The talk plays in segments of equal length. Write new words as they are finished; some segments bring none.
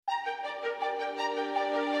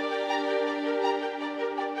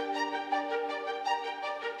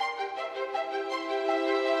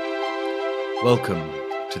Welcome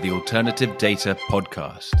to the Alternative Data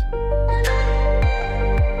Podcast.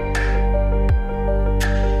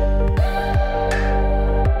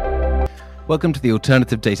 Welcome to the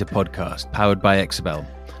Alternative Data Podcast, powered by Exabel.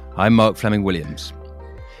 I'm Mark Fleming-Williams.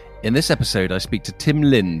 In this episode, I speak to Tim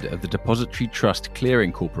Lind of the Depository Trust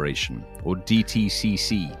Clearing Corporation, or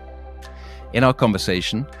DTCC. In our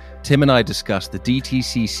conversation, Tim and I discuss the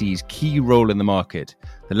DTCC's key role in the market,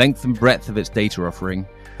 the length and breadth of its data offering,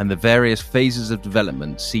 and the various phases of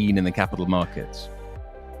development seen in the capital markets.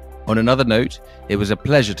 On another note, it was a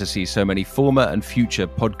pleasure to see so many former and future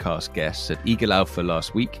podcast guests at Eagle Alpha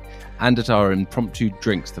last week and at our impromptu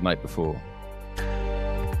drinks the night before.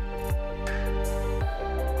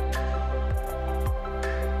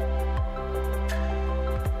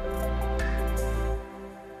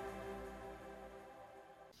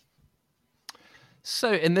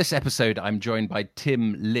 So in this episode, I'm joined by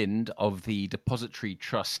Tim Lind of the Depository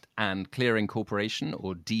Trust and Clearing Corporation,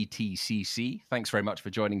 or DTCC. Thanks very much for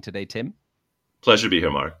joining today, Tim. Pleasure to be here,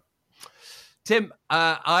 Mark. Tim,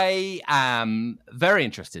 I am very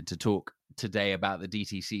interested to talk today about the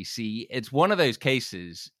DTCC. It's one of those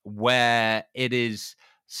cases where it is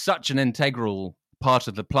such an integral part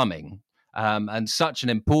of the plumbing and such an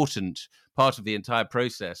important part of the entire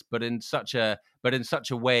process, but in such a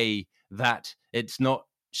way that it's not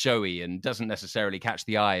showy and doesn't necessarily catch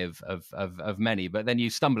the eye of many. But then you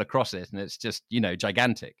stumble across it, and it's just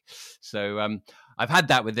gigantic. So I've had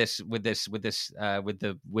that with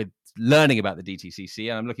learning about the DTCC,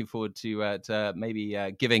 and I'm looking forward to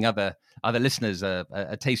maybe giving other listeners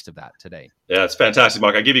a taste of that today. Yeah, it's fantastic,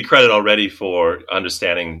 Mark. I give you credit already for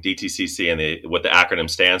understanding DTCC and what the acronym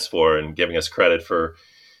stands for, and giving us credit for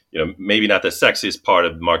maybe not the sexiest part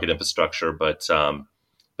of market infrastructure, but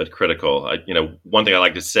critical. One thing I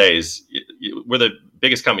like to say is we're the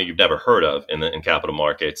biggest company you've never heard of in capital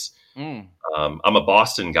markets. I'm a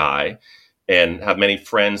Boston guy and have many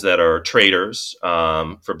friends that are traders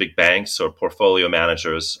for big banks or portfolio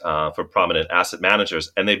managers for prominent asset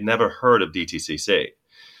managers, and they've never heard of DTCC.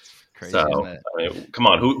 Crazy, isn't it? I mean, come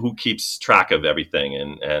on, who keeps track of everything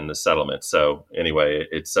and the settlement? So anyway,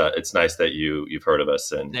 it's nice that you've heard of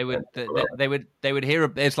us. And they would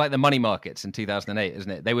hear. It's like the money markets in 2008, isn't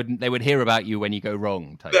it? They would hear about you when you go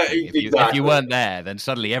wrong. If you weren't there, then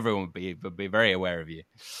suddenly everyone would be very aware of you.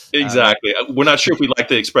 Exactly. We're not sure if we like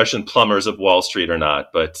the expression "plumbers of Wall Street" or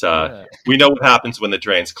not, but we know what happens when the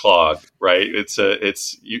drains clog, right?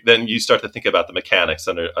 Then you start to think about the mechanics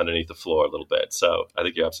underneath the floor a little bit. So I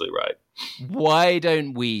think you're absolutely right. Why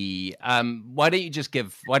don't we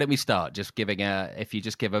start just giving if you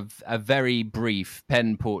just give a very brief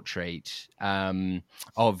pen portrait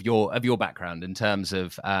of your background in terms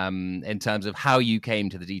of how you came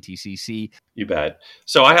to the DTCC. You bet.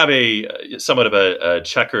 So I have somewhat of a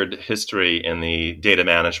checkered history in the data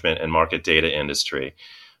management and market data industry.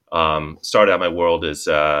 Started out my world as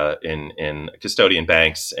in custodian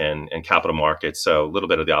banks and capital markets, so a little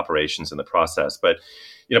bit of the operations and the process. But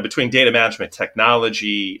between data management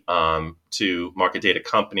technology to market data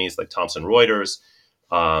companies like Thomson Reuters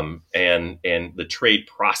and the trade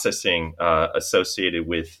processing associated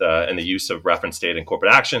with and the use of reference data in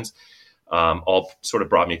corporate actions, all sort of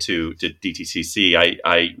brought me to DTCC.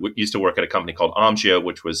 I used to work at a company called Omgeo,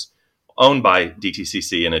 which was owned by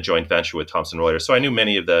DTCC in a joint venture with Thomson Reuters. So I knew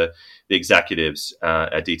many of the executives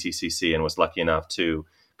at DTCC and was lucky enough to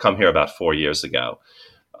come here about 4 years ago.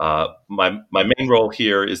 My main role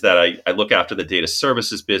here is that I look after the data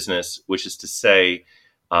services business, which is to say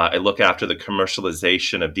I look after the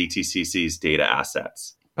commercialization of DTCC's data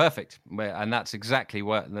assets. Perfect. And that's exactly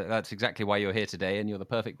why you're here today, and you're the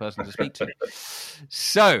perfect person to speak to.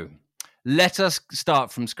 So let us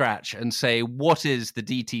start from scratch and say, what is the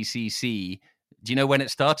DTCC? Do you know when it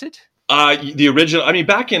started? The original,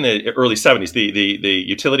 back in the early 70s, the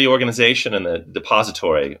utility organization and the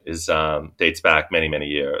depository dates back many, many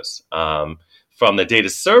years. From the data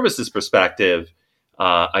services perspective,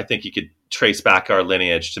 I think you could trace back our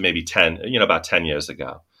lineage to maybe about 10 years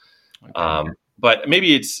ago. Okay. But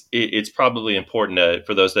maybe it's probably important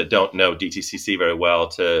for those that don't know DTCC very well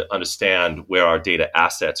to understand where our data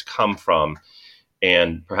assets come from,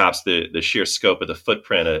 and perhaps the sheer scope of the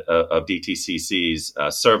footprint of DTCC's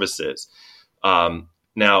services.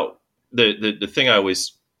 Now, the thing I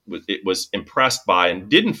was impressed by and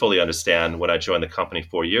didn't fully understand when I joined the company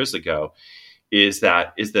 4 years ago is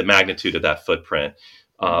the magnitude of that footprint.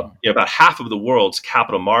 About half of the world's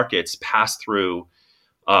capital markets pass through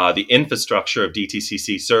the infrastructure of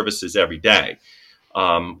DTCC services every day.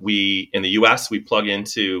 We in the U.S. we plug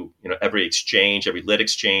into every exchange, every lit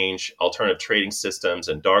exchange, alternative trading systems,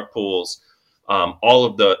 and dark pools. all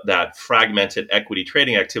of that fragmented equity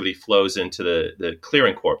trading activity flows into the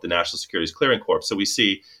clearing corp, the National Securities Clearing Corp. So we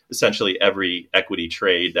see essentially every equity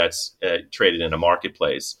trade that's traded in a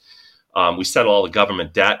marketplace. We settle all the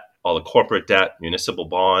government debt, all the corporate debt, municipal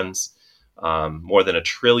bonds, more than $1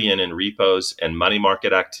 trillion in repos and money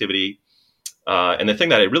market activity. And the thing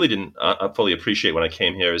that I really didn't fully appreciate when I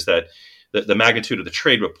came here is that the magnitude of the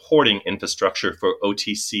trade reporting infrastructure for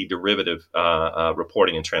OTC derivative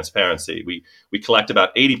reporting and transparency. We collect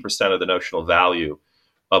about 80% of the notional value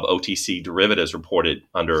of OTC derivatives reported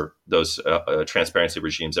under those transparency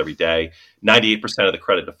regimes every day. 98% of the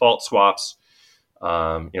credit default swaps.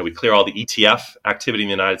 We clear all the ETF activity in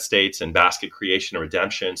the United States and basket creation and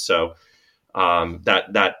redemption. So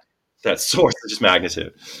that source is just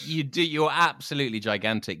magnitude. You're absolutely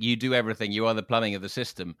gigantic. You do everything. You are the plumbing of the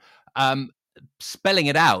system. Spelling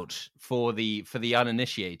it out for the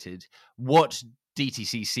uninitiated, what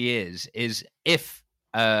DTCC is if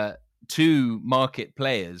two market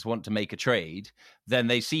players want to make a trade, then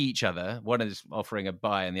they see each other. One is offering a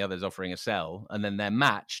buy and the other is offering a sell, and then they're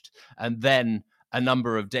matched. And then a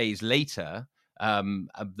number of days later,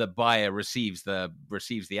 the buyer receives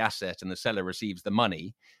the asset and the seller receives the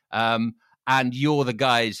money. And you're the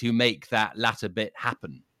guys who make that latter bit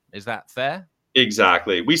happen. Is that fair?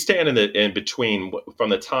 Exactly. We stand in between from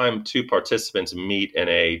the time two participants meet in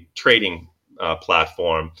a trading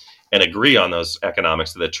platform and agree on those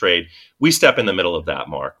economics of the trade. We step in the middle of that,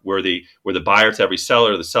 Mark. We're the buyer to every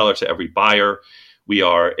seller, the seller to every buyer. We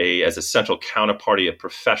are as a central counterparty, a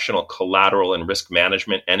professional collateral and risk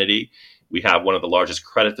management entity. We have one of the largest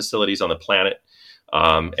credit facilities on the planet,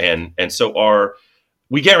 and so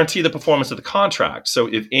we guarantee the performance of the contract. So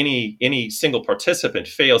if any single participant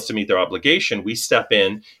fails to meet their obligation, we step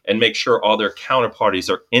in and make sure all their counterparties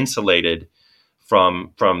are insulated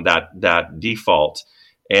from that default.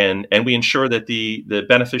 And we ensure that the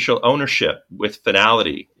beneficial ownership with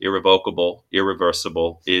finality, irrevocable,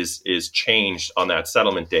 irreversible, is changed on that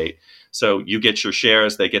settlement date. So you get your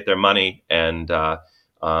shares, they get their money, and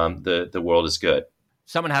the world is good.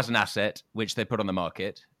 Someone has an asset which they put on the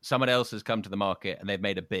market. Someone else has come to the market and they've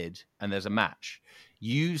made a bid, and there's a match.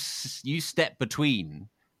 You step between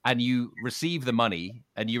and you receive the money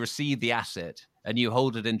and you receive the asset and you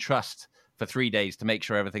hold it in trust for 3 days to make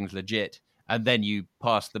sure everything's legit, and then you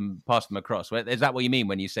pass them across. Is that what you mean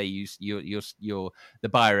when you say you're the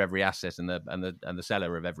buyer of every asset and the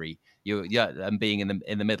seller of every and being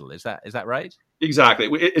in the middle? Is that right? Exactly.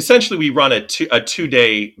 Essentially, we run a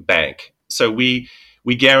 2-day bank. So we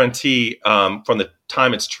guarantee from the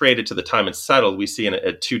time it's traded to the time it's settled, we see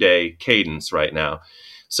a 2-day cadence right now.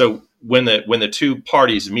 So when the two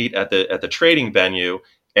parties meet at the trading venue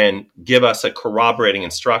and give us a corroborating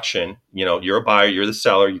instruction, you're a buyer, you're the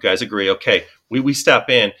seller, you guys agree, okay, we step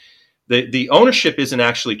in. The ownership isn't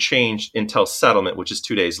actually changed until settlement, which is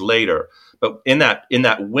 2 days later. But in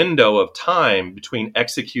that window of time between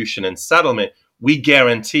execution and settlement, we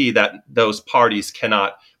guarantee that those parties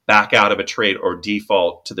cannot back out of a trade or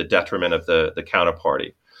default to the detriment of the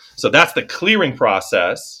counterparty. So that's the clearing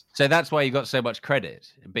process. So that's why you got so much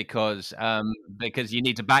credit, because you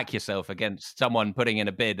need to back yourself against someone putting in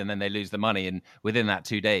a bid and then they lose the money within that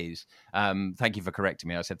 2 days. Thank you for correcting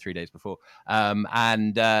me. I said 3 days before. So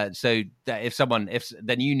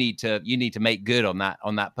then you need to make good on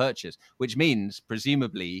that purchase, which means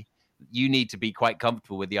presumably you need to be quite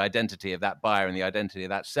comfortable with the identity of that buyer and the identity of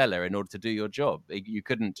that seller in order to do your job.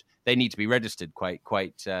 They need to be registered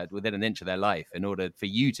quite within an inch of their life in order for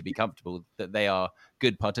you to be comfortable that they are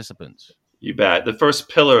good participants. You bet. The first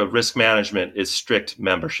pillar of risk management is strict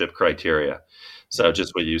membership criteria. So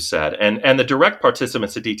just what you said. And the direct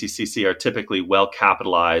participants at DTCC are typically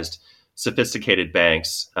well-capitalized, sophisticated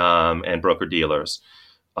banks and broker-dealers.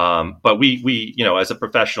 But we as a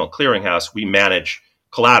professional clearinghouse, we manage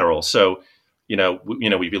collateral. So,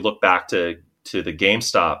 if you look back to the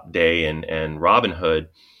GameStop day and Robinhood,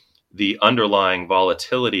 the underlying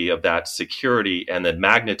volatility of that security and the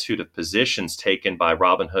magnitude of positions taken by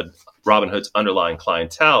Robinhood's underlying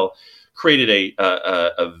clientele created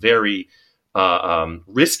a very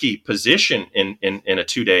risky position in a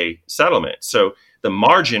 2-day settlement. So the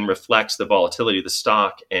margin reflects the volatility of the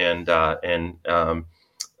stock and the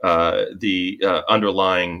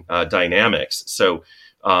underlying dynamics. So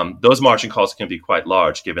those margin calls can be quite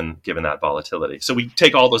large given that volatility. So we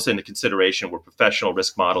take all those into consideration. We're professional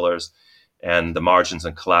risk modelers, and the margins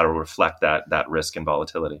and collateral reflect that risk and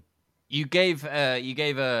volatility. You gave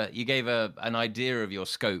an idea of your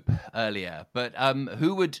scope earlier, but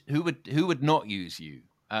who would not use you?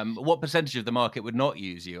 What percentage of the market would not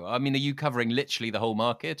use you? I mean, are you covering literally the whole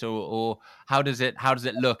market, or how does it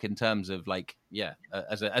look in terms of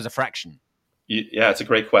as a fraction? Yeah, it's a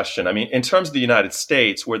great question. I mean, in terms of the United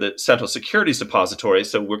States, we're the central securities depository,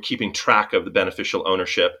 so we're keeping track of the beneficial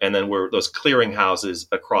ownership, and then we're those clearing houses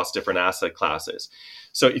across different asset classes.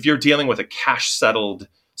 So if you're dealing with a cash settled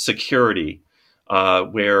security,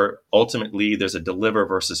 where ultimately there's a deliver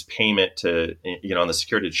versus payment to, on the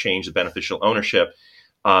security to change the beneficial ownership,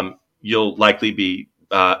 you'll likely be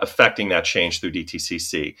affecting that change through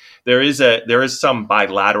DTCC. There is some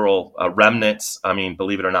bilateral remnants. I mean,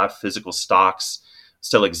 believe it or not, physical stocks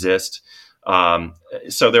still exist.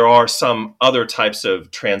 So there are some other types of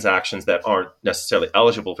transactions that aren't necessarily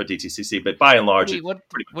eligible for DTCC, but by and large, what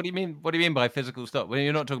do you mean? What do you mean by physical stock? When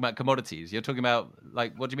you're not talking about commodities, you're talking about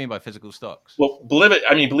what do you mean by physical stocks? Well, believe it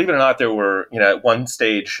or not, there were at one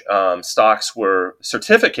stage stocks were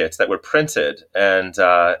certificates that were printed and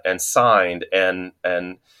signed, and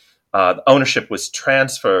ownership was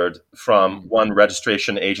transferred from one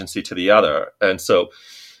registration agency to the other, and so.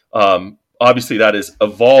 Obviously, that has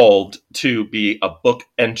evolved to be a book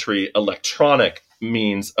entry electronic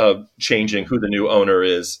means of changing who the new owner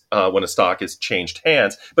is when a stock has changed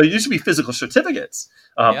hands. But it used to be physical certificates,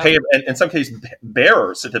 and in some cases,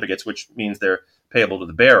 bearer certificates, which means they're payable to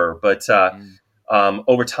the bearer. But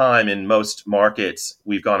over time, in most markets,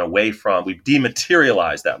 we've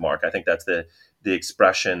dematerialized that mark. I think that's the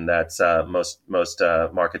expression that most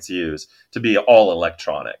markets use, to be all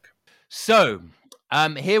electronic. So.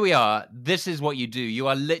 Here we are. This is what you do. You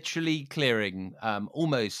are literally clearing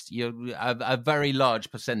almost a very large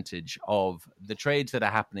percentage of the trades that are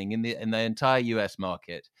happening in the entire US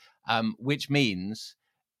market, which means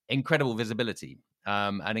incredible visibility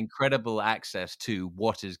and incredible access to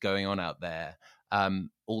what is going on out there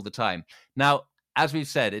all the time. Now, as we've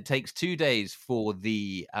said, it takes 2 days for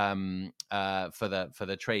the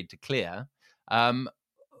trade to clear.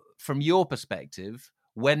 From your perspective,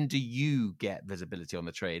 when do you get visibility on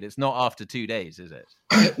the trade? It's not after 2 days, is it?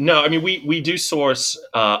 No, I mean, we do source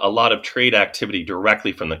a lot of trade activity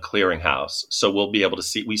directly from the clearinghouse. So we'll be able to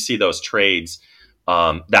see those trades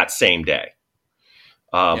that same day.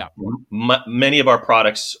 Many of our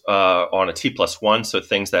products are on a T+1, so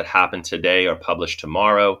things that happen today are published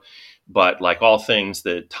tomorrow. But like all things,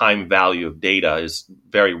 the time value of data is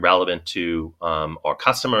very relevant to our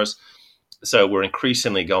customers. So we're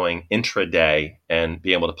increasingly going intraday and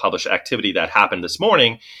being able to publish activity that happened this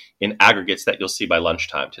morning in aggregates that you'll see by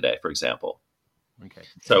lunchtime today, for example. Okay.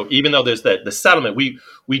 So even though there's the settlement, we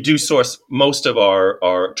do source most of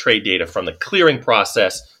our trade data from the clearing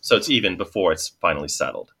process, so it's even before it's finally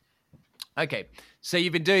settled. Okay. So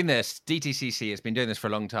you've been doing this, DTCC has been doing this for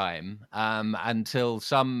a long time, until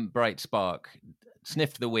some bright spark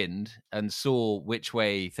sniffed the wind and saw which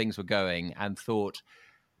way things were going and thought,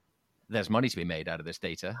 there's money to be made out of this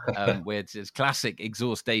data. It's classic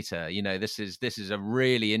exhaust data. This is a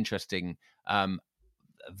really interesting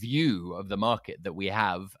view of the market that we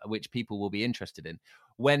have, which people will be interested in.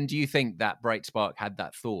 When do you think that bright spark had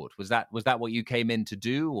that thought? Was that what you came in to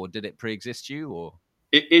do, or did it pre-exist you? Or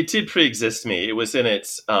it did pre-exist me. It was in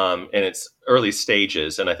its early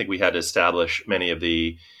stages, and I think we had to establish many of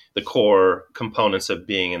the core components of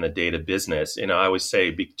being in the data business. I always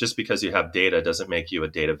say, just because you have data doesn't make you a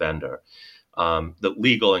data vendor. The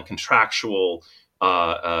legal and contractual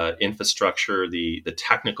infrastructure, the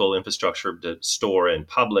technical infrastructure to store and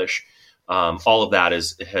publish, all of that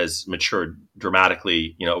has matured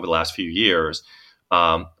dramatically, over the last few years.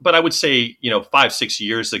 But I would say, 5-6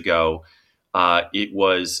 years ago, it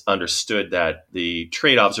was understood that the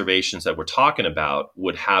trade observations that we're talking about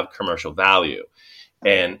would have commercial value.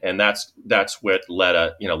 And that's what led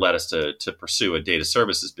us to pursue a data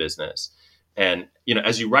services business. And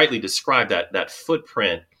as you rightly described, that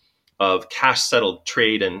footprint of cash settled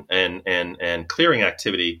trade and clearing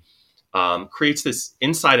activity creates this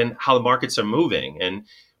insight in how the markets are moving. And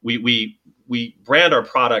we brand our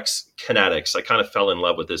products kinetics. I kind of fell in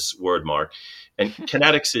love with this word, Mark. And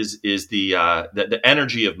kinetics is the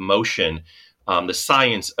energy of motion, the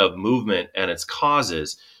science of movement and its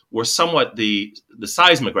causes. We're somewhat the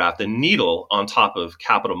seismograph, the needle on top of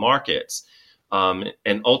capital markets.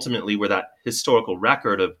 And ultimately, we're that historical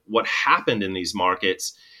record of what happened in these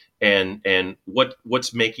markets and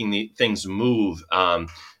what's making the things move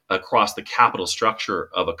across the capital structure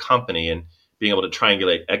of a company, and being able to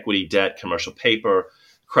triangulate equity, debt, commercial paper,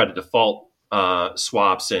 credit default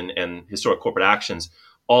swaps, and historic corporate actions.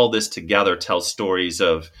 All this together tells stories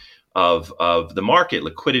of the market,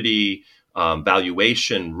 liquidity,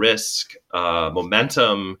 valuation, risk,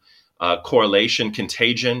 momentum, correlation,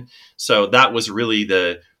 contagion. So that was really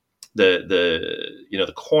the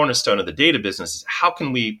cornerstone of the data business is how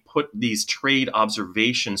can we put these trade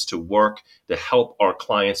observations to work to help our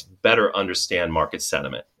clients better understand market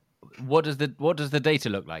sentiment. What does the data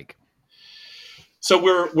look like? So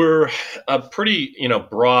we're a pretty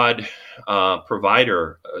broad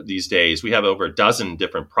provider these days. We have over a dozen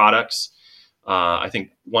different products. I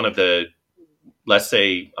think one of the, let's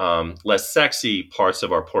say, less sexy parts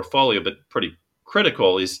of our portfolio, but pretty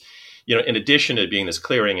critical, is in addition to being this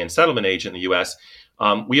clearing and settlement agent in the U.S.,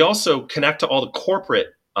 we also connect to all the corporate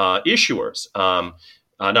issuers, not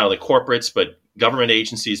only corporates but government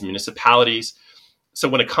agencies, municipalities. So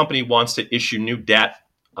when a company wants to issue new debt,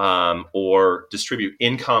 or distribute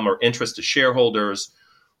income or interest to shareholders,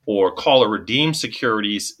 or call or redeem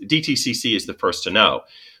securities, DTCC is the first to know.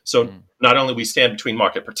 So not only we stand between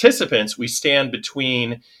market participants, we stand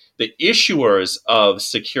between the issuers of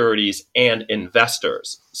securities and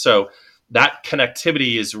investors. So that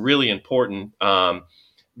connectivity is really important,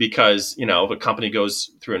 because if a company goes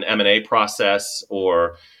through an M&A process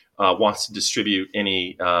or wants to distribute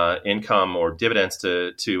any income or dividends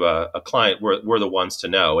to a client, we're the ones to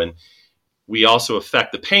know. And we also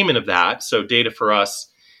affect the payment of that. So data for us,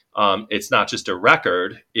 it's not just a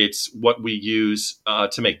record, it's what we use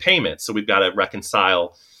to make payments. So we've got to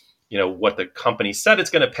reconcile what the company said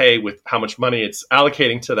it's going to pay with how much money it's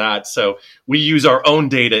allocating to that. So we use our own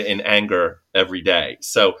data in anger every day.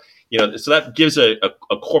 So so that gives a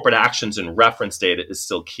corporate actions and reference data is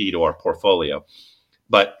still key to our portfolio.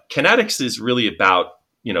 But Kinetics is really about,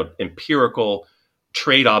 empirical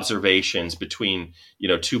trade observations between,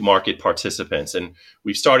 two market participants. And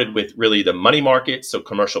we've started with really the money market, so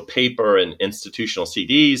commercial paper and institutional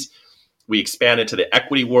CDs. We expanded to the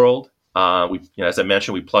equity world. As I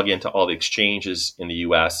mentioned, we plug into all the exchanges in the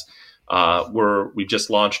U.S. We've just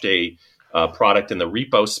launched a product in the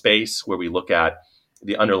repo space where we look at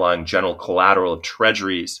the underlying general collateral of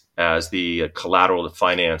treasuries as the collateral to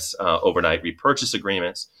finance overnight repurchase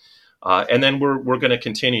agreements. And then we're going to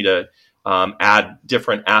continue to add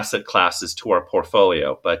different asset classes to our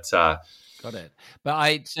portfolio. But got it.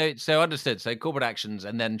 But so understood. So corporate actions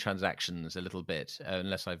and then transactions a little bit,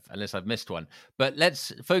 unless I've missed one. But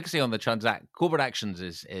let's focusing on the corporate actions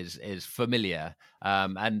is familiar,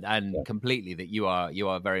 and completely that you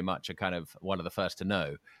are very much a kind of one of the first to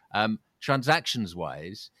know. Transactions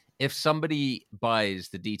wise, if somebody buys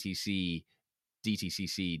the DTCC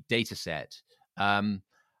data set,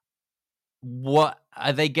 what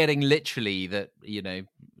are they getting? Literally, that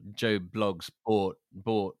Joe Bloggs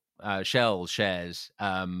bought Shell shares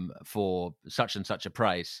for such and such a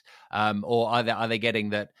price, or are they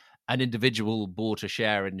getting that an individual bought a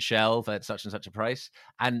share in Shell for such and such a price?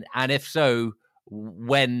 And if so,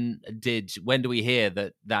 when do we hear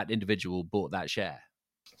that individual bought that share?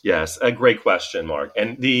 Yes, a great question, Mark.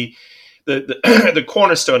 And the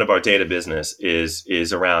cornerstone of our data business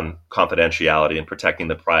is around confidentiality and protecting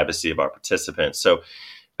the privacy of our participants. So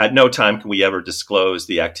at no time can we ever disclose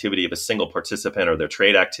the activity of a single participant or their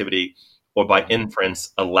trade activity, or by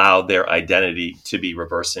inference allow their identity to be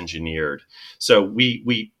reverse engineered. So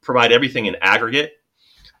we provide everything in aggregate.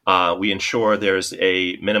 We ensure there's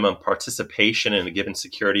a minimum participation in a given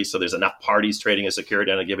security, so there's enough parties trading a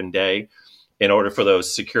security on a given day in order for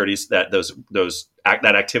those securities, that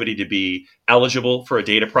activity to be eligible for a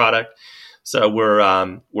data product. So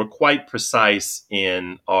we're quite precise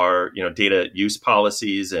in our data use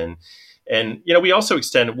policies, and we also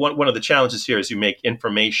extend one of the challenges here is you make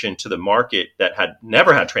information to the market that had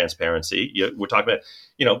never had transparency. We're talking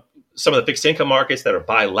about some of the fixed income markets that are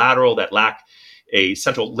bilateral, that lack a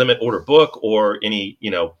central limit order book or any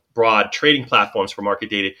broad trading platforms for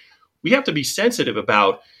market data. We have to be sensitive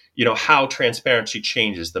about how transparency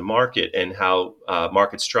changes the market and how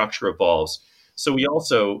market structure evolves. So we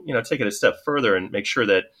also, take it a step further and make sure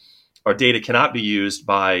that our data cannot be used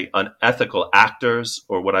by unethical actors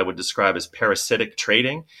or what I would describe as parasitic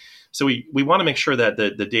trading. So we want to make sure that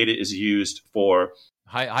the data is used for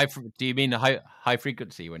high. Do you mean high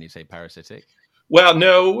frequency when you say parasitic? Well,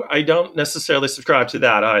 no, I don't necessarily subscribe to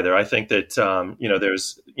that either. I think that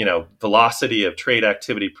there's velocity of trade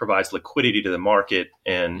activity provides liquidity to the market,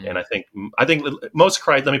 and I think most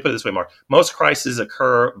crises. Let me put it this way, Mark. Most crises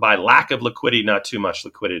occur by lack of liquidity, not too much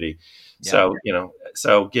liquidity. Yeah.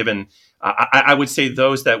 So given, I would say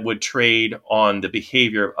those that would trade on the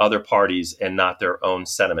behavior of other parties and not their own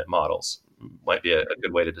sentiment models might be a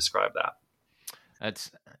good way to describe that.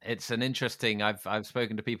 It's an interesting. I've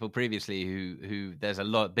spoken to people previously who there's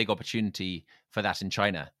a big opportunity for that in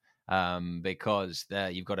China, because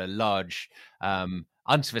you've got a large,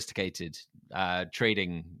 unsophisticated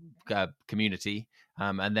trading community,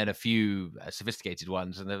 and then a few sophisticated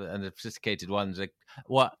ones, and the sophisticated ones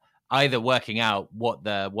are either working out what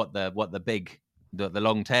the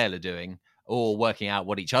long tail are doing, or working out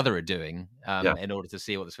what each other are doing in order to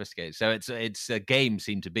see what the sophisticated. So it's a game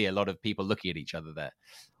seemed to be a lot of people looking at each other there.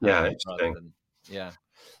 Interesting.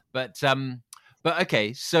 But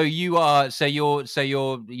okay, so you're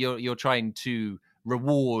trying to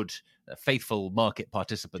reward faithful market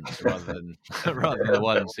participants rather than the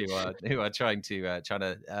ones who are trying to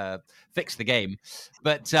fix the game.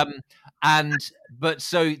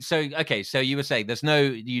 So you were saying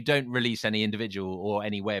you don't release any individual or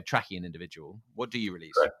any way of tracking an individual. What do you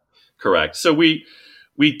release? Correct. So we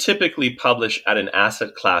typically publish at an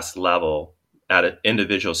asset class level, at an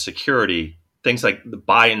individual security, things like the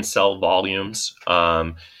buy and sell volumes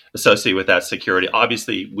associated with that security.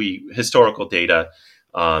 Obviously, historical data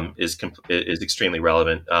is extremely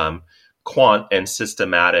relevant. Quant and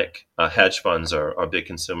systematic hedge funds are big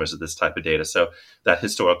consumers of this type of data, so that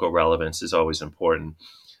historical relevance is always important.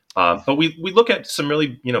 But we look at some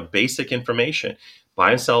really basic information: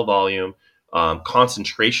 buy and sell volume,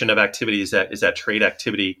 concentration of activity. Is that trade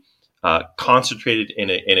activity concentrated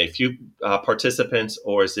in a few participants,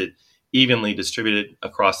 or is it evenly distributed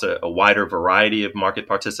across a wider variety of market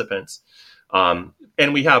participants?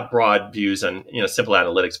 And we have broad views on simple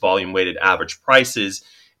analytics, volume weighted average prices,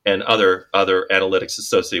 and other analytics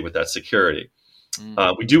associated with that security.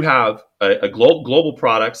 We do have a global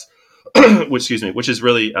products, which is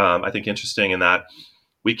really I think interesting in that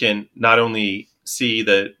we can not only see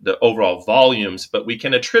the overall volumes, but we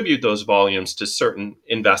can attribute those volumes to certain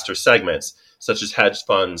investor segments, such as hedge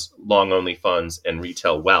funds, long only funds, and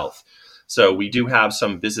retail wealth. So we do have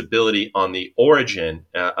some visibility on the origin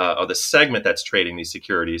of the segment that's trading these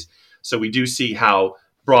securities. So we do see how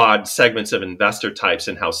broad segments of investor types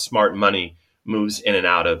and how smart money moves in and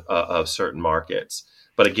out of certain markets.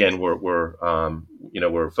 But again,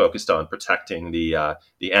 we're focused on protecting the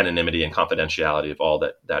anonymity and confidentiality of all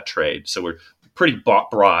that trade. So we're pretty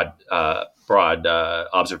broad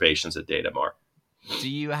observations of data, Mark. Do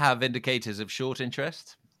you have indicators of short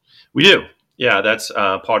interest? We do. Yeah, that's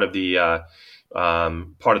part of the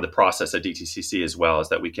process at DTCC as well, is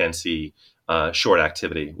that we can see short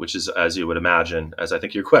activity, which is, as you would imagine, as I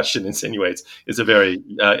think your question insinuates, is a very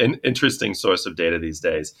interesting source of data these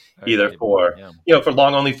days. Either for for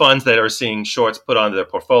long only funds that are seeing shorts put onto their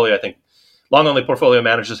portfolio. I think long only portfolio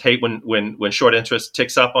managers hate when short interest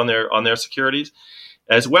ticks up on their securities,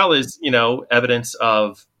 as well as evidence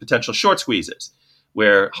of potential short squeezes,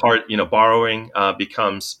 where borrowing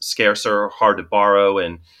becomes scarcer, hard to borrow,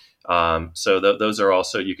 and so those are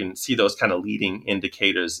also, you can see those kind of leading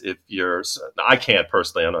indicators. If I can't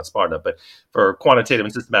personally, I'm not smart enough, but for quantitative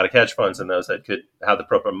and systematic hedge funds and those that could have the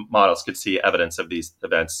proper models could see evidence of these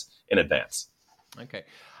events in advance. Okay.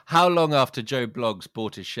 How long after Joe Bloggs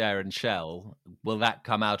bought his share in Shell will that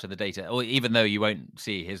come out of the data? Or even though you won't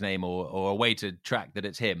see his name or a way to track that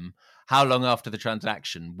it's him, how long after the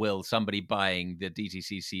transaction will somebody buying the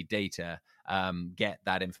DTCC data get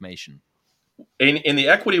that information? In the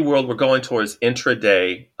equity world, we're going towards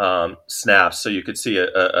intraday snaps, so you could see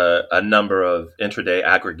a number of intraday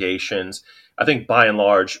aggregations. I think by and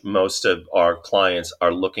large, most of our clients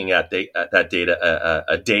are looking at that data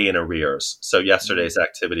a day in arrears. So yesterday's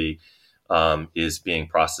activity is being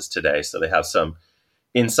processed today, so they have some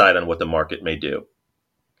insight on what the market may do.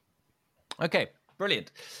 Okay,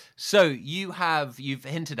 brilliant. So you've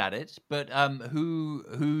hinted at it, but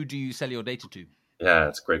who do you sell your data to? Yeah,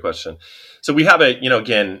 that's a great question. So we have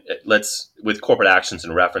with corporate actions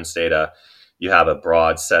and reference data, you have a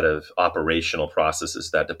broad set of operational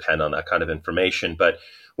processes that depend on that kind of information. But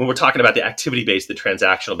when we're talking about the activity-based, the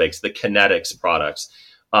transactional-based, the kinetics products,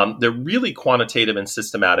 they're really quantitative and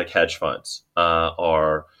systematic hedge funds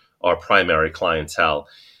are our primary clientele.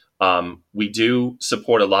 We do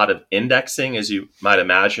support a lot of indexing. As you might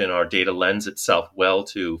imagine, our data lends itself well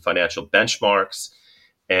to financial benchmarks.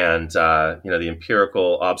 And the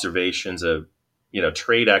empirical observations of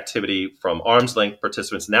trade activity from arm's length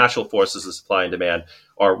participants, natural forces of supply and demand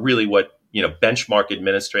are really what benchmark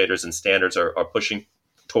administrators and standards are pushing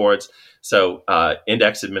towards. So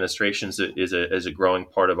index administrations is a growing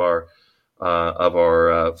part of our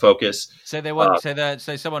focus. So they want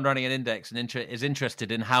so someone running an index and is interested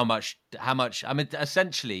in how much. I mean,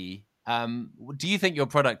 essentially. Do you think your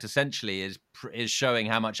product essentially is showing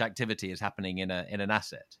how much activity is happening in an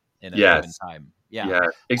asset in a given time? Yeah,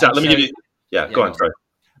 exactly. Let me give you. Go on. Sorry.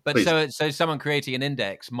 But please. so someone creating an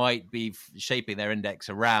index might be shaping their index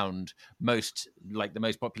around the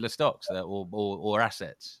most popular stocks or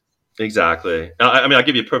assets. Exactly. I mean, I'll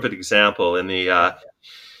give you a perfect example. In the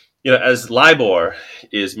as LIBOR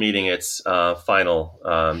is meeting its final,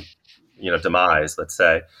 demise, let's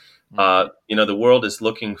say, the world is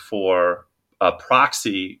looking for a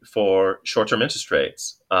proxy for short-term interest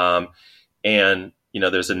rates. And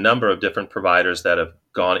there's a number of different providers that have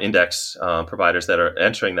gone index providers that are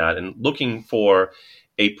entering that and looking for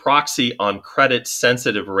a proxy on credit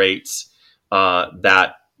sensitive rates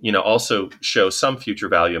that also show some future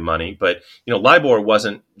value of money. But LIBOR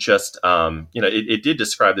wasn't just it did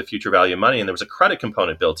describe the future value of money, and there was a credit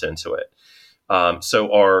component built into it.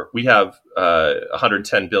 So we have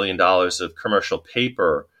 $110 billion of commercial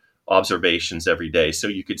paper observations every day. So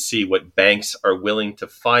you could see what banks are willing to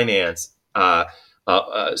finance,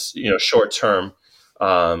 short-term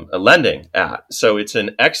lending at. So it's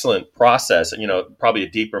an excellent process, probably a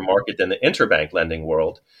deeper market than the interbank lending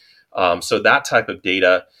world. So that type of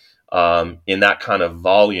data in that kind of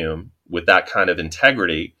volume with that kind of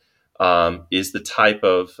integrity is the type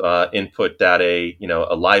of input that a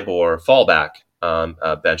LIBOR fallback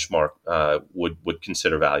benchmark would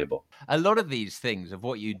consider valuable. A lot of these things of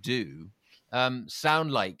what you do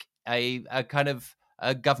sound like a kind of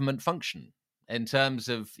a government function in terms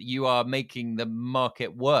of you are making the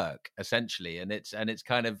market work essentially, and it's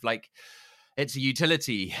kind of like it's a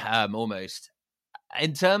utility almost.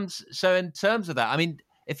 In terms of that, I mean,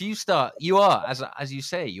 if you start, you are as you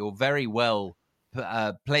say, you're very well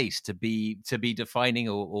placed to be defining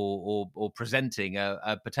or presenting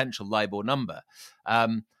a potential LIBOR number,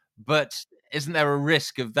 but isn't there a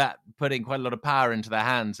risk of that putting quite a lot of power into the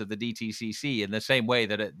hands of the DTCC in the same way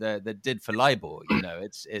that that did for LIBOR?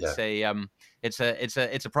 It's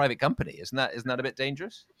a private company, isn't that a bit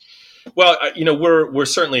dangerous? Well, we're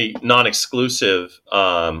certainly non-exclusive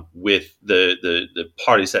with the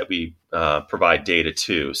parties that we provide data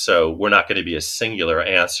to. So we're not going to be a singular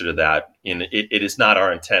answer to that. It is not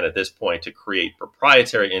our intent at this point to create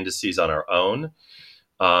proprietary indices on our own.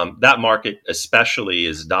 That market especially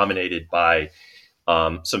is dominated by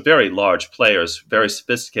some very large players, very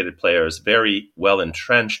sophisticated players, very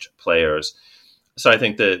well-entrenched players. So I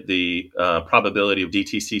think that the probability of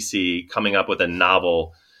DTCC coming up with a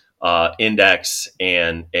novel index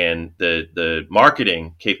and the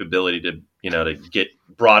marketing capability to get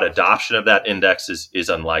broad adoption of that index is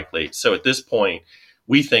unlikely. So at this point,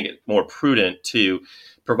 we think it more prudent to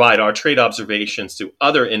provide our trade observations to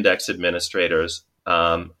other index administrators,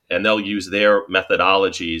 and they'll use their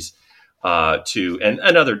methodologies and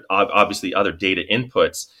other obviously other data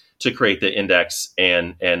inputs to create the index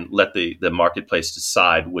and let the marketplace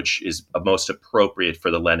decide which is most appropriate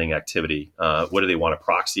for the lending activity. What do they want to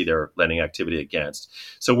proxy their lending activity against?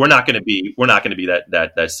 So we're not going to be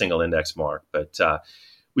that single index mark, but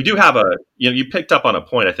we do have you picked up on a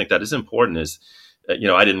point I think that is important is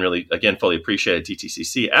I didn't really again fully appreciate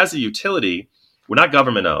DTCC as a utility. We're not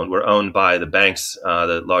government owned. We're owned by the banks,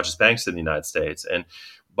 the largest banks in the United States,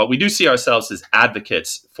 but we do see ourselves as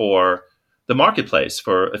advocates for the marketplace,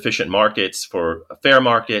 for efficient markets, for fair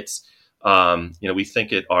markets. We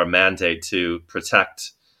think it our mandate to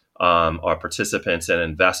protect our participants and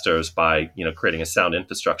investors by creating a sound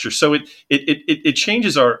infrastructure. So it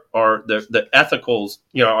changes the ethicals,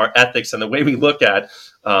 our ethics and the way we look at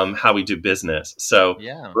how we do business. So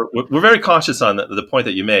yeah. we're very conscious on the point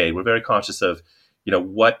that you made. We're very conscious of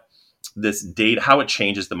what this data, how it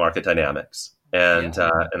changes the market dynamics, and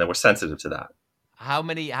then we're sensitive to that. How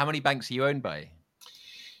many banks are you owned by?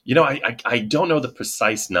 I don't know the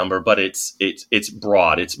precise number, but it's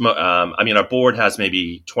broad. Our board has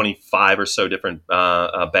maybe 25 or so different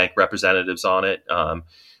bank representatives on it.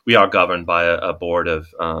 We are governed by a board of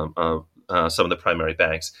some of the primary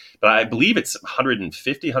banks, but I believe it's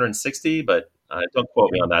 150, 160, but don't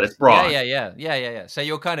quote me on that. It's broad. Yeah. So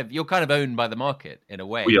you're kind of owned by the market in a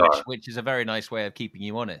way, which is a very nice way of keeping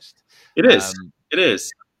you honest. It is. It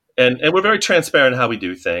is. And we're very transparent in how we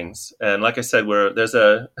do things. And like I said, there's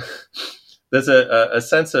a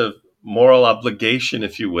sense of moral obligation,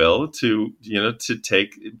 if you will, to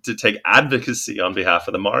take advocacy on behalf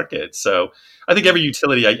of the market. So I think every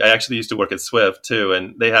utility. I actually used to work at Swift too,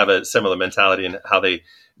 and they have a similar mentality in how they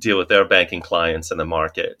deal with their banking clients in the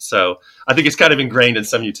market. So I think it's kind of ingrained in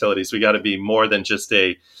some utilities. We got to be more than just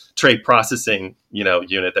a trade processing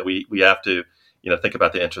unit. That we have to think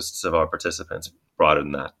about the interests of our participants broader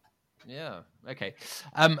than that. Yeah. Okay.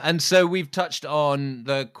 And so we've touched on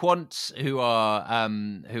the quants who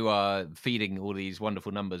are feeding all these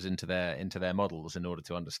wonderful numbers into their models in order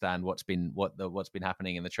to understand what's been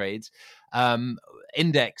happening in the trades.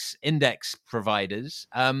 Index providers.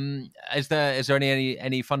 Is there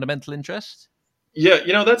any fundamental interest?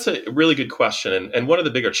 Yeah, that's a really good question. And one of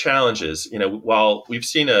the bigger challenges, while we've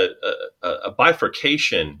seen a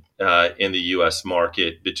bifurcation in the U.S.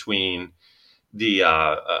 market between the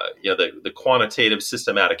quantitative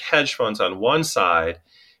systematic hedge funds on one side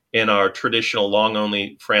and our traditional long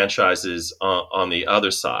only franchises on the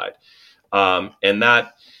other side. And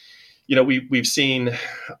that, we've seen,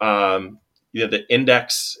 the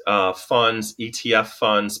index funds, ETF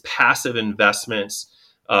funds, passive investments,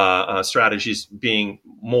 strategies being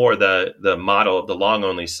more the model of the long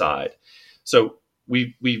only side. So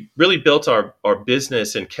we really built our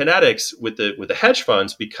business in kinetics with the hedge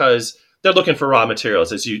funds because they're looking for raw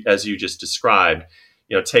materials, as you just described.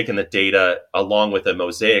 Taking the data along with a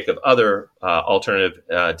mosaic of other alternative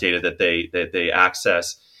data that they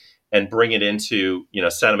access, and bring it into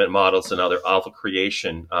sentiment models and other alpha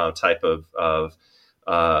creation type of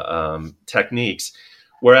techniques.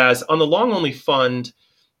 Whereas on the long only fund,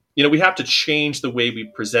 we have to change the way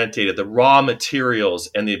we present data, the raw materials,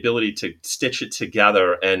 and the ability to stitch it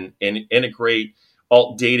together and integrate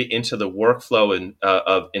alt data into the workflow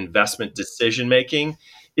of investment decision making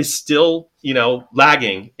is still,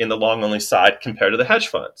 lagging in the long only side compared to the hedge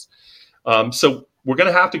funds. So we're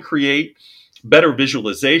going to have to create better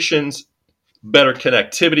visualizations, better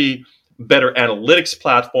connectivity, better analytics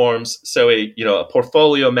platforms, so a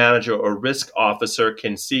portfolio manager or risk officer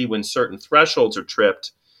can see when certain thresholds are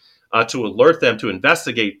tripped, to alert them to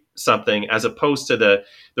investigate something, as opposed to the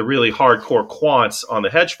really hardcore quants on the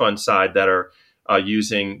hedge fund side that are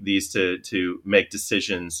using these to make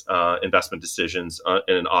decisions, investment decisions,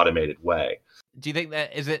 in an automated way. Do you think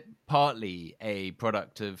that is it partly a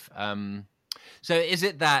product of? So is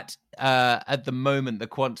it that at the moment the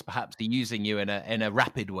quants perhaps are using you in a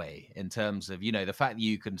rapid way, in terms of the fact that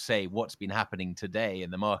you can say what's been happening today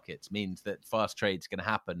in the markets means that fast trade's going to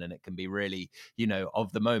happen, and it can be really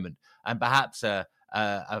of the moment, and perhaps a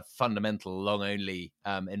fundamental long only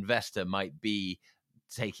investor might be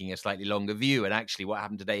taking a slightly longer view, and actually what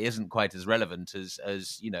happened today isn't quite as relevant as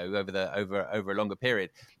over a longer period.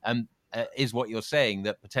 Is what you're saying,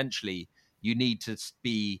 that potentially you need to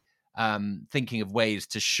be thinking of ways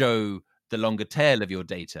to show the longer tail of your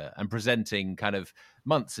data and presenting kind of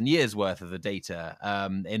months and years worth of the data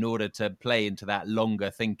in order to play into that longer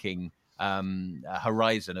thinking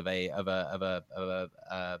horizon of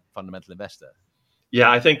a fundamental investor?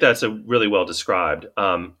 Yeah, I think that's a really well described.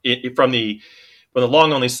 From the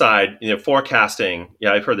long only side, forecasting.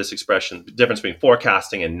 Yeah, I've heard this expression: the difference between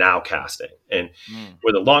forecasting and nowcasting, and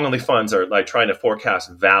where the long only funds are like trying to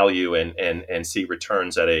forecast value and see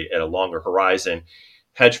returns at a longer horizon.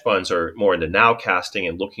 Hedge funds are more into nowcasting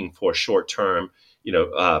and looking for short term,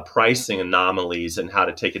 pricing anomalies and how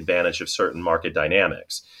to take advantage of certain market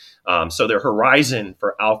dynamics. So their horizon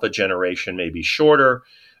for alpha generation may be shorter.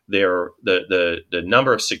 The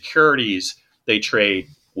number of securities they trade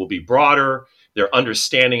will be broader. Their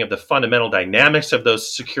understanding of the fundamental dynamics of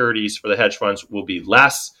those securities for the hedge funds will be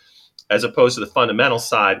less, as opposed to the fundamental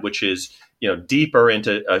side, which is deeper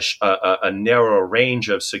into a narrow range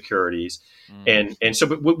of securities. And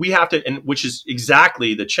so we have to, and which is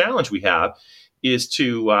exactly the challenge we have, is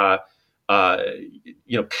to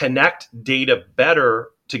connect data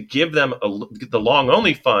better to give them the long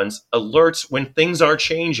only funds alerts when things are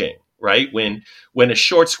changing. Right, when a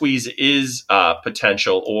short squeeze is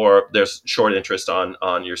potential, or there's short interest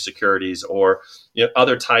on your securities, or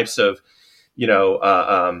other types of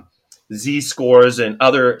Z scores and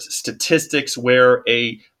other statistics where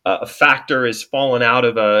a factor is fallen out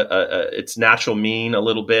of its natural mean a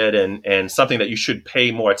little bit, and something that you should pay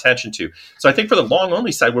more attention to. So I think for the long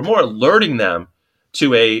only side, we're more alerting them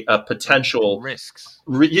to a potential risks.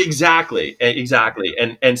 Exactly.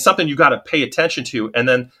 And something you got to pay attention to, and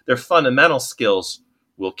then their fundamental skills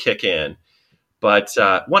will kick in. But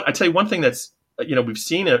I tell you one thing that's we've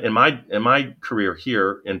seen in my career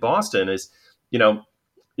here in Boston is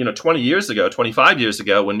 20 years ago, 25 years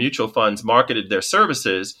ago, when mutual funds marketed their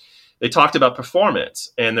services, they talked about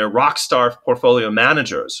performance, and their rock star portfolio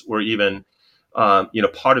managers were even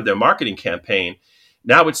part of their marketing campaign.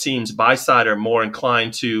 Now it seems buy side are more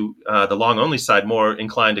inclined to, the long only side, more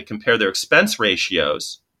inclined to compare their expense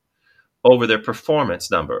ratios over their performance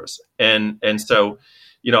numbers. And so,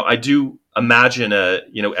 I do imagine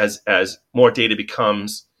as more data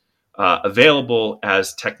becomes available,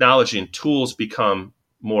 as technology and tools become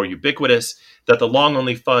more ubiquitous, that the long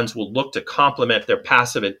only funds will look to complement their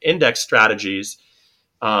passive and index strategies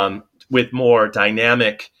with more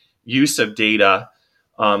dynamic use of data,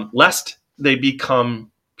 lest they become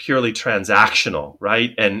purely transactional,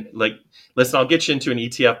 right? And listen, I'll get you into an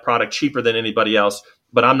ETF product cheaper than anybody else,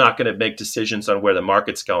 but I'm not going to make decisions on where the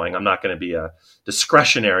market's going. I'm not going to be a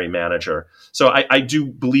discretionary manager. So I do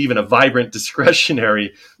believe in a vibrant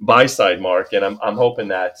discretionary buy side, Mark, and I'm hoping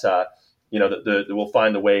that that we'll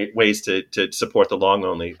find the ways to support the long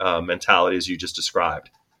only mentality as you just described.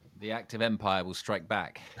 The active empire will strike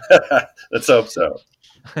back. Let's hope so.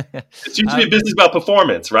 It's usually a business about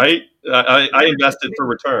performance, right? I invested for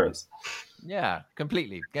returns. Yeah,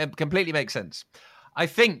 completely makes sense. I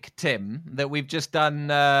think, Tim, that we've just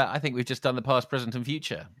done. I think we've just done the past, present, and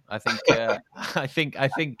future. I think. I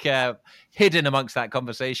think hidden amongst that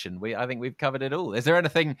conversation, I think we've covered it all. Is there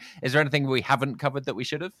anything we haven't covered that we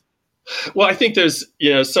should have? Well, I think there's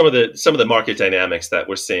some of the market dynamics that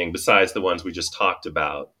we're seeing besides the ones we just talked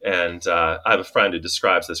about, and I have a friend who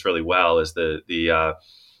describes this really well as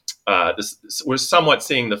we're somewhat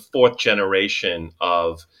seeing the fourth generation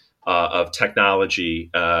of technology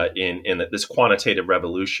in this quantitative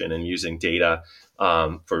revolution and using data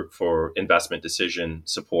for investment decision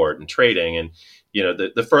support and trading. And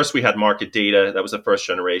the first, we had market data. That was the first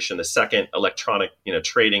generation. The second, electronic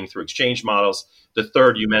trading through exchange models. The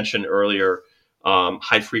third, you mentioned earlier,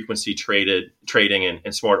 high frequency trading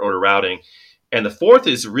and smart order routing. And the fourth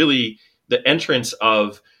is really the entrance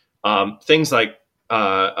of things like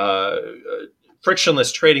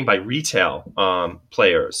frictionless trading by retail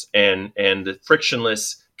players and the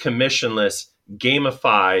frictionless, commissionless,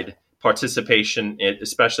 gamified participation,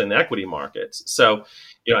 especially in the equity markets. So,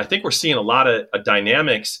 I think we're seeing a lot of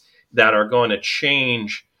dynamics that are going to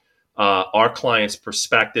change our clients'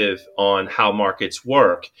 perspective on how markets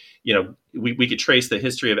work. We could trace the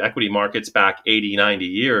history of equity markets back 80, 90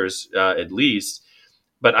 years at least.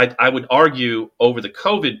 But I would argue over the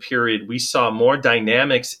COVID period, we saw more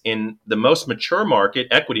dynamics in the most mature market,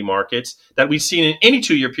 equity markets, that we've seen in any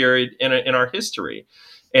 2-year period in our history.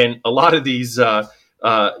 And a lot of these, the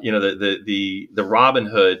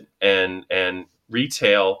Robinhood and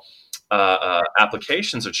retail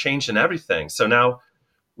applications are changing everything. So now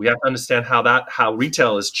we have to understand how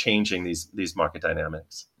retail is changing these market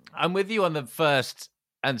dynamics. I'm with you on the first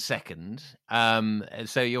and second.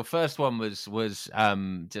 So your first one was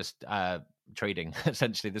just trading,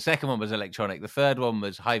 essentially. The second one was electronic. The third one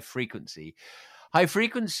was high frequency. High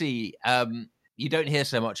frequency, you don't hear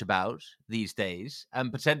so much about these days,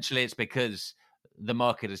 and potentially it's because the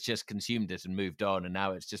market has just consumed it and moved on, and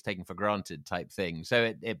now it's just taken for granted type thing.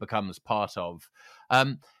 So it becomes part of.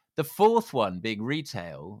 The fourth one, being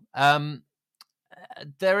retail,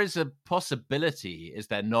 there is a possibility, is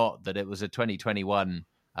there not, that it was a 2021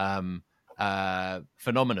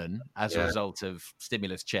 phenomenon as a result of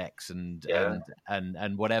stimulus checks and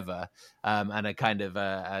whatever, and a kind of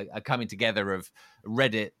a coming together of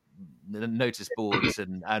Reddit notice boards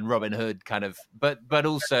and Robinhood kind of, but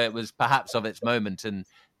also it was perhaps of its moment, and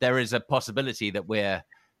there is a possibility that we're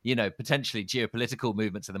potentially geopolitical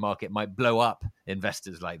movements in the market might blow up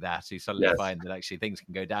investors like that who suddenly find that actually things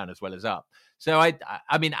can go down as well as up. So I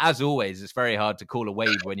mean, as always, it's very hard to call a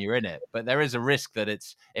wave when you're in it, but there is a risk that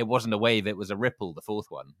it wasn't a wave, it was a ripple, the fourth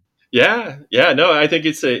one. Yeah. No, I think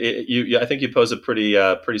I think you pose a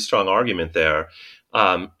pretty strong argument there.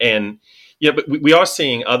 But we are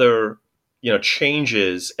seeing other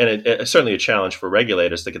changes, and it's certainly a challenge for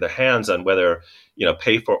regulators to get their hands on whether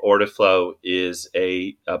pay for order flow is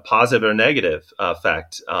a positive or negative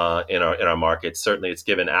effect in our markets. Certainly, it's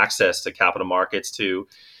given access to capital markets to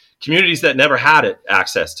communities that never had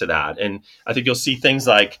access to that, and I think you'll see things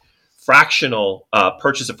like fractional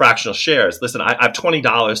purchase of fractional shares. Listen, I have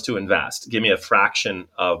 $20 to invest. Give me a fraction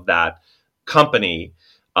of that company.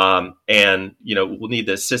 And we'll need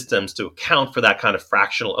the systems to account for that kind of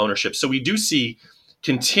fractional ownership. So we do see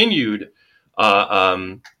continued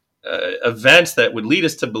events that would lead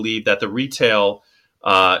us to believe that the retail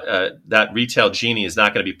genie is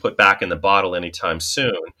not going to be put back in the bottle anytime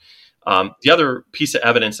soon. The other piece of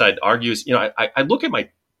evidence I'd argue is, I look at my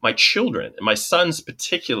children, and my sons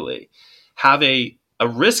particularly have a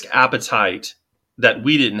risk appetite that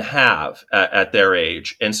we didn't have at their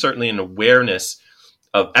age, and certainly an awareness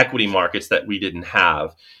of equity markets that we didn't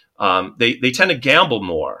have. They tend to gamble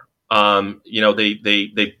more.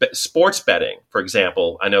 They sports betting, for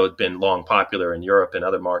example, I know it's been long popular in Europe and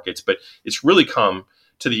other markets, but it's really come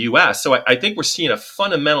to the U.S. So I think we're seeing a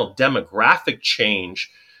fundamental demographic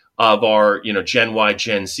change of our, Gen Y,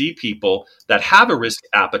 Gen Z people that have a risk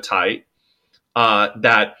appetite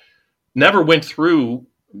that never went through,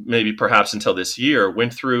 maybe perhaps until this year,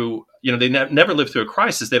 they never lived through a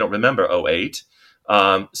crisis. They don't remember 2008.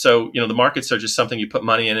 So the markets are just something you put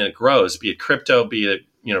money in and it grows, be it crypto, be it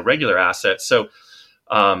regular assets. So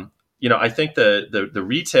I think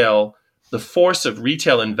the force of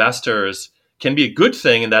retail investors can be a good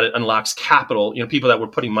thing in that it unlocks capital. People that were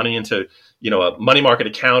putting money into, a money market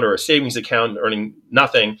account or a savings account and earning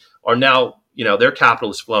nothing are now, their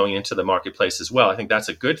capital is flowing into the marketplace as well. I think that's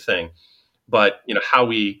a good thing. But, how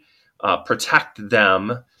we protect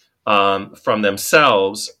them from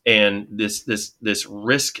themselves and this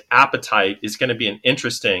risk appetite is going to be an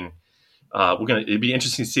interesting. It'd be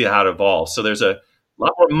interesting to see how it evolves. So there's a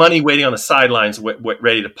lot more money waiting on the sidelines,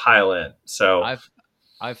 ready to pile in. So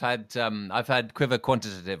I've had Quiver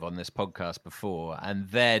Quantitative on this podcast before, and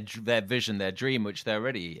their vision, their dream, which they're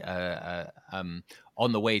already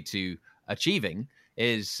on the way to achieving,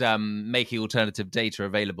 is making alternative data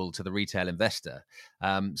available to the retail investor.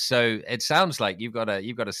 So it sounds like you've got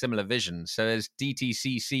a similar vision. So is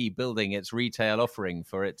DTCC building its retail offering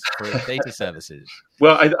for its data services?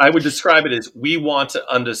 Well, I would describe it as we want to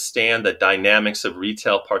understand the dynamics of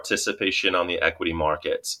retail participation on the equity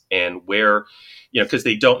markets and where, because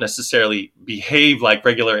they don't necessarily behave like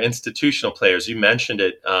regular institutional players. You mentioned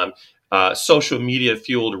it, social media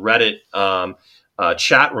fueled Reddit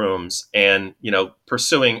chat rooms, and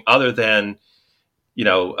pursuing other than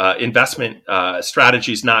investment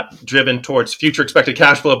strategies not driven towards future expected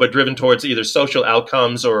cash flow, but driven towards either social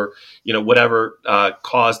outcomes or whatever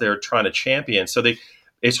cause they're trying to champion. So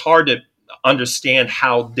it's hard to understand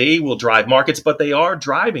how they will drive markets, but they are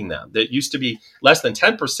driving them. That used to be less than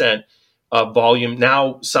 10% of volume.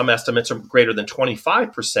 Now some estimates are greater than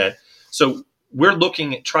 25%. So we're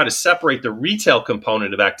looking at try to separate the retail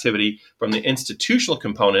component of activity from the institutional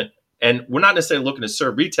component. And we're not necessarily looking to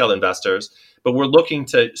serve retail investors, but we're looking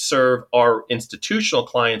to serve our institutional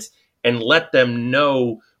clients and let them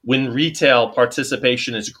know when retail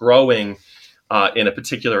participation is growing in a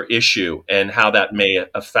particular issue and how that may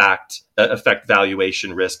affect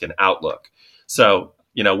valuation, risk, and outlook. So,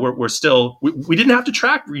 we're still, we didn't have to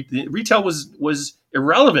track retail was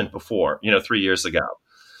irrelevant before, 3 years ago.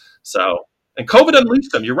 So, and COVID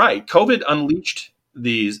unleashed them. You're right. COVID unleashed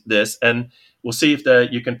this, and we'll see if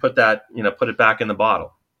you can put that, put it back in the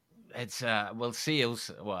bottle. It's we'll see.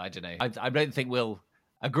 Well, I don't know. I don't think we'll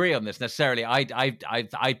agree on this necessarily.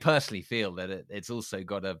 I personally feel that it's also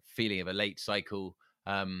got a feeling of a late cycle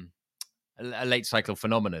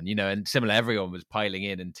phenomenon, and similar. Everyone was piling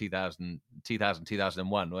in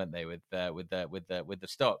 2001, weren't they, with the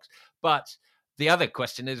stocks? But the other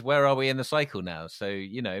question is, where are we in the cycle now? So,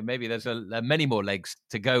 maybe there's many more legs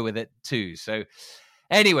to go with it too. So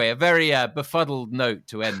anyway, a very befuddled note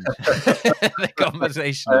to end the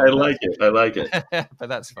conversation. I like it. But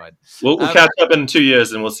that's fine. We'll catch up in 2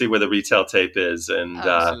 years and we'll see where the retail tape is. And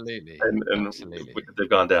absolutely. They've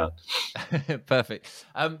gone down. Perfect.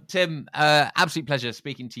 Tim, absolute pleasure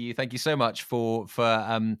speaking to you. Thank you so much for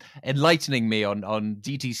enlightening me on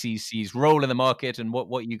DTCC's role in the market and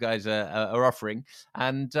what you guys are offering.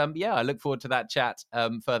 And I look forward to that chat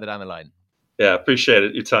further down the line. Yeah, appreciate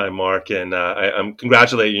it, your time, Mark. And I'm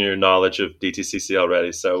congratulating you on your knowledge of DTCC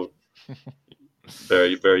already. So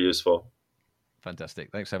very, very useful.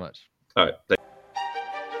 Fantastic. Thanks so much. All right.